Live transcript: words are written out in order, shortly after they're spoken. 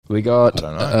We got I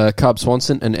don't know. Cub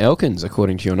Swanson and Elkins,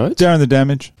 according to your notes. Darren the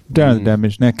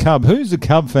Damage. Now, Cub. Who's the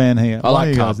Cub fan here? I like One of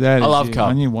you Cub. guys. That I is love you. Cub.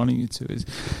 I knew one of you two is.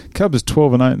 Cub is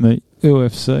 12-8 in the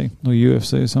UFC, or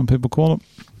UFC as some people call it.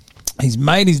 He's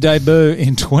made his debut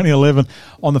in 2011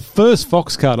 on the first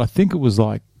Fox card. I think it was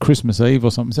like Christmas Eve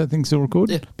or something. Is that thing still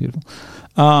recorded? Yeah. Beautiful.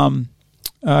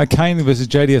 Kane versus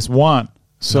JDS 1.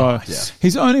 So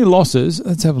his only losses,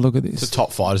 let's have a look at this. The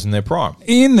top fighters in their prime.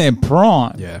 In their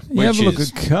prime. Yeah. You have a Which look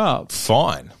is- at Cub.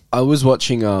 Fine. I was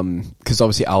watching, because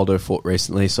obviously Aldo fought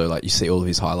recently, so like you see all of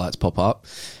his highlights pop up.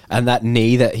 And that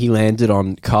knee that he landed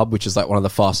on Cub, which is like one of the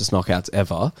fastest knockouts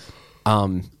ever,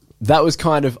 that was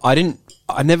kind of,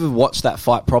 I never watched that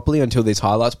fight properly until these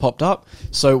highlights popped up.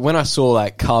 So when I saw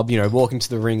like Cub, walking to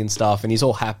the ring and stuff, and he's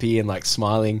all happy and like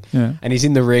smiling, Yeah. and he's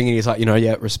in the ring and he's like,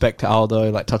 respect to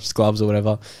Aldo, like touch his gloves or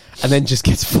whatever, and then just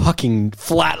gets fucking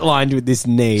flatlined with this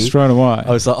knee. Straight away. I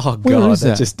was like, oh Where god, is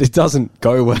that? it doesn't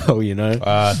go well,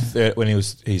 When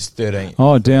he's 13.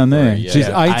 Oh, down there. Yeah. Jeez,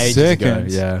 Yeah, 8 ages ago,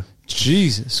 seconds. yeah.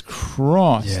 Jesus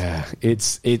Christ. Yeah,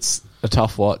 it's a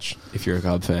tough watch if you're a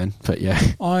Cub fan, but yeah.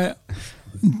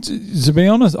 To be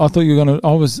honest, I thought you were going to...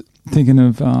 I was thinking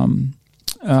of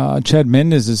Chad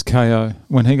Mendes' KO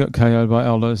when he got KO'd by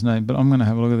Aldo's name, but I'm going to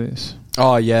have a look at this.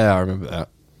 Oh yeah, I remember that.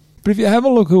 But if you have a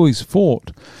look who he's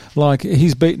fought, like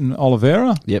he's beaten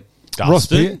Oliveira, Yep.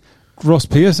 Dustin. Ross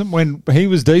Pearson when he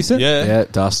was decent, Yeah.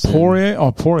 Dustin. Poirier, that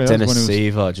was when Dennis he was...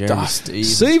 Seaver, Jeremy Dust.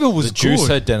 Stevens. Seaver was The Juice good.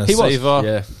 said Dennis He was, Seaver.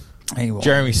 yeah. He was.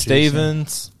 Jeremy Juice.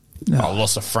 Stevens. No.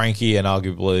 Lost to Frankie and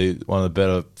arguably one of the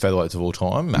better featherweights of all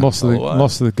time. Matt Lost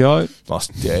to the GOAT.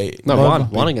 Lost, yeah. No, Well,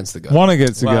 one against the guy. One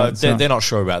against the Well, GOAT. they're not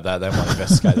sure about that. They might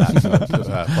investigate that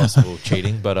for possible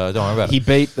cheating, but don't worry about He it.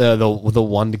 beat the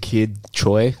Wonder Kid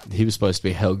Choi. He was supposed to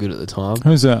be hell good at the time.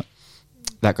 Who's that?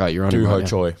 That guy you're on. Doo Ho right now.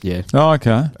 Choi. Yeah. Oh,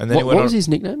 okay. And then What was his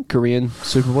nickname? Korean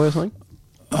Superboy or something?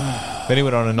 then he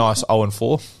went on a nice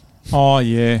 0-4. Oh,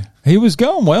 yeah. He was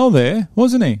going well there,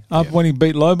 wasn't he? When he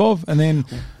beat Lobov, and then...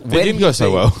 It didn't go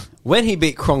so well. When he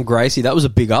beat Kron Gracie, that was a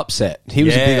big upset. He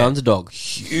was a big underdog.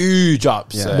 Huge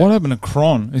upset. What happened to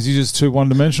Kron? Is he just too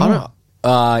one-dimensional?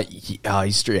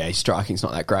 His striking's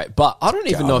not that great, but I don't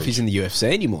even know if he's in the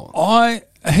UFC anymore.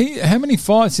 How many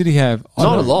fights did he have?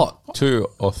 Not a lot. 2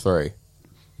 or 3.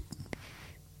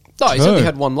 No, he's Two. only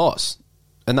had one loss,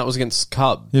 and that was against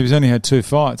Cub. Yeah, he's only had 2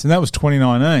 fights, and that was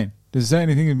 2019. Does that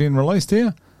anything have been released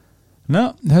here?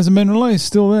 No, it hasn't been released.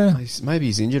 Still there. Maybe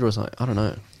he's injured or something. I don't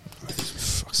know.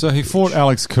 So he fought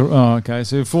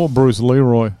so he fought Bruce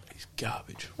Leroy He's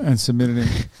garbage. and submitted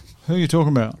him. Who are you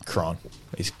talking about? Kron.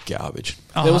 He's garbage.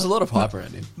 There was a lot of hype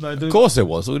around him. Of course there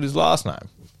was. Look at his last name.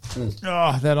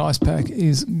 Oh, that ice pack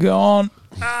is gone.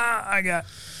 Okay.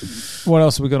 What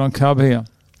else have we got on Cub here?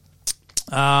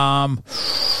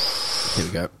 Here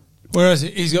we go. Where is he?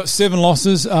 He's got 7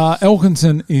 losses.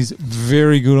 Elkinson is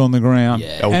very good on the ground.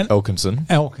 Yeah. And Elkinson.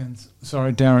 Elkins.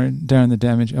 Sorry, Darren the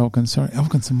Damage. Elkins. Sorry,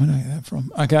 Elkinson. Where did I get that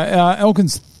from? Okay,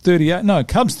 Elkins 38. No,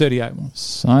 Cubs 38. What I'm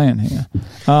saying here.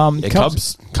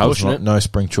 Cubs pushing not, it. no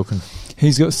spring chooking.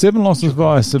 He's got 7 losses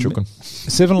via Chooking.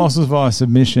 7 losses via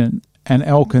submission, and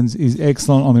Elkins is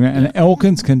excellent on the ground. And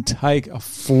Elkins can take a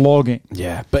flogging.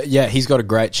 Yeah, but yeah, he's got a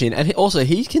great chin, and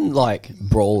he can like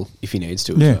brawl if he needs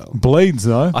to as Yeah, well. bleeds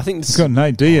though. I think this he's got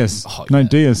Nate Diaz. Oh, Nate yeah.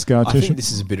 Diaz scar I tissue. think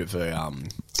this is a bit of a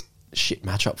shit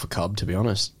matchup for Cub, to be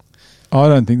honest. I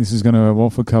don't think this is going to go well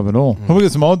for Cub at all. Have we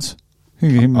got some odds?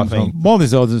 I think- While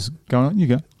this odds is going on, you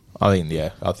go. I think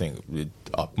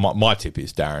my tip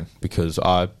is Darren because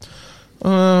I'm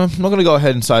not going to go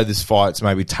ahead and say this fight's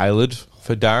maybe tailored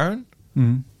for Darren,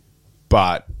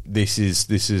 but this is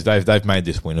they've made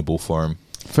this winnable for him.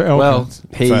 For Well, Elkins.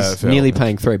 he's For nearly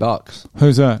Elkins. paying $3.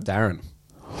 Who's that? Darren,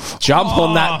 jump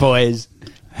on that, boys.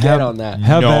 Get on that.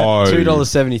 How No. about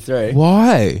 $2.73.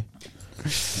 Why?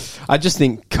 I just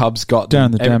think Cub's got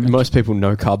Down the damage. most people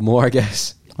know Cub more, I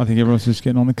guess. I think everyone's just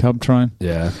getting on the Cub train.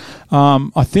 Yeah.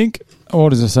 I think, what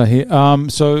does it say here?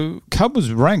 So Cub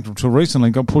was ranked until recently,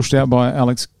 got pushed out by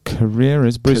Alex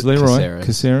Carreras, Bruce Leroy.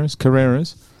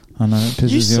 Carreras. I know, it pisses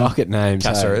You you suck off. at names.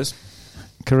 hey? Caceres.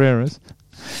 Carreras.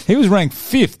 He was ranked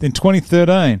 5th in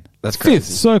 2013. That's 5th, crazy.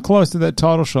 so close to that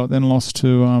title shot, then lost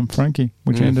to Frankie,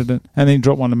 which ended it. And then he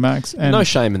dropped one to Max. And No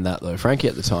shame in that, though. Frankie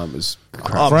at the time was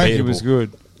Frankie Unbeatable. was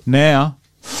good. Now,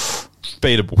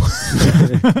 Beatable.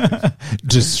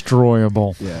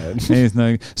 destroyable. Yeah. There's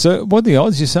no. So, what are the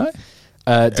odds you say?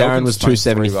 Darren was Elkins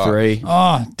paying $2.73.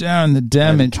 Oh, Darren the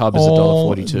Damage. And Cub is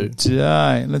all $1.42.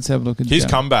 day. Let's have a look at His Darren.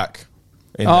 comeback.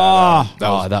 In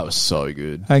That was so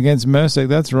good. Against Mercic.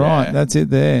 That's right. Yeah. That's it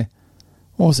there.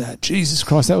 What was that? Jesus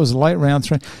Christ. That was late round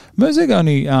 3. Mercic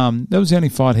only, that was the only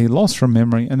fight he lost from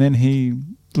memory. And then he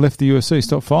left the UFC,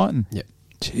 stopped fighting. Yep.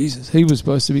 Jesus, he was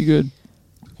supposed to be good.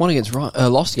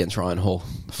 Lost against Ryan Hall.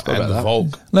 I forgot And about the that.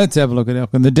 Volk. Let's have a look at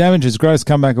Elkin. The Damage's greatest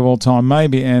comeback of all time.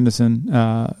 Maybe Anderson.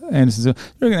 Anderson Silva.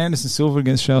 You reckon Anderson Silva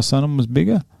against Chael Sonnen was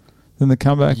bigger than the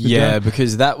comeback? with Yeah, Dam-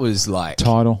 because that was like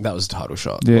Title. That was a title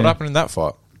shot. Yeah. What happened in that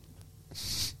fight?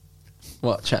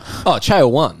 What?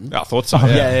 Chael won. I thought so. Oh,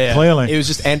 yeah. Clearly. It was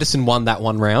just Anderson won that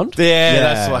one round. Yeah, Yeah,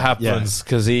 that's what happens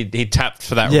because he tapped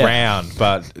for that Yeah. round,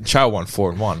 but Chow won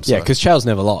 4-1. So Yeah, because Chael's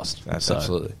never lost. that's So-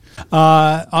 absolutely.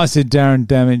 I said Darren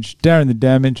Damage. Darren the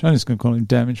Damage. I'm just going to call him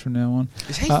Damage from now on.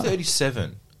 Is he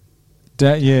 37?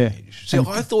 Yeah. See, And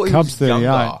I thought he Cubs was younger.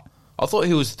 38. I thought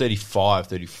he was 35,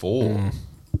 34.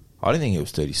 I didn't think he was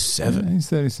 37. He's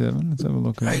 37. Let's have a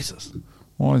look at it. Jesus.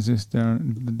 Why is this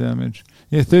Darren the Damage?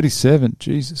 Yeah, 37.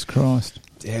 Jesus Christ.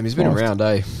 Damn, he's been Five. around,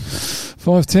 eh?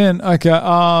 5'10".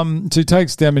 Okay. So he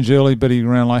takes damage early, but he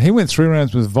ran like he went 3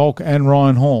 rounds with Volk and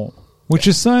Ryan Hall, which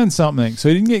is saying something. So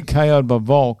he didn't get KO'd by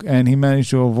Volk, and he managed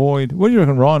to avoid. What do you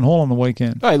reckon, Ryan Hall on the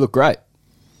weekend? Oh, he looked great.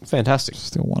 Fantastic.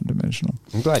 Still one dimensional.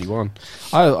 I'm glad he won.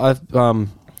 I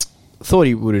thought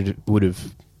he would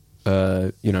have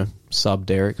subbed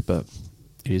Derek, but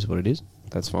it is what it is.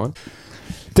 That's fine.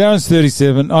 Darren's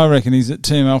 37. I reckon he's at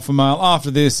Team Alpha Male.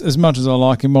 After this, as much as I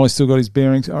like him, while he's still got his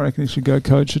bearings, I reckon he should go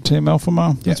coach at Team Alpha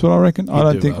Male. That's what I reckon. I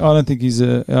don't think he's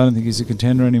a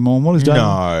contender anymore. And what is Dana?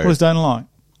 No. What is Dana like?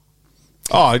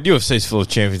 Oh, UFC's full of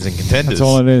champions and contenders. That's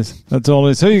all it is. That's all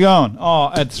it is. Who are you going?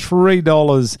 Oh, at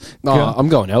 $3. No, I'm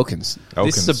going Elkins.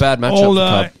 This is a bad matchup all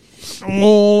for day. Cub.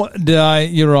 All day.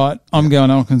 You're right. I'm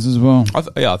going Elkins as well. I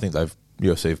think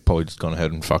UFC have probably just gone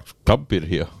ahead and fucked Cub a bit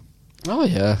here. Oh,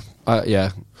 yeah.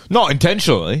 Yeah. Not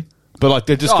intentionally, but like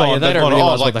they've just Oh, gone, yeah, they they've don't gone,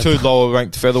 realise like what two they've lower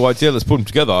ranked featherweights, yeah, let's put them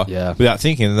together. Yeah. Without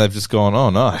thinking, and they've just gone, oh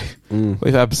no,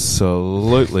 we've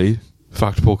absolutely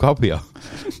fucked Paul Cub here.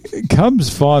 Cub's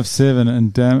 5'7"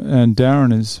 and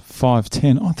Darren is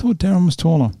 5'10". I thought Darren was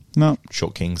taller. No,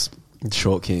 Short Kings.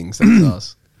 Short Kings. That's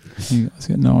us. you guys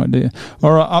got no idea.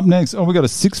 All right, up next. Oh, we got a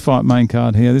 6-fight main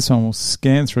card here. This one we'll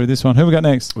scan through. This one. Who we got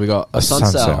next? We got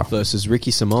Sunsao Sunsao versus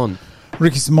Ricky Simon.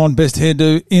 Ricky Simon, best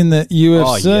hairdo in the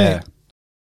UFC. Oh, yeah.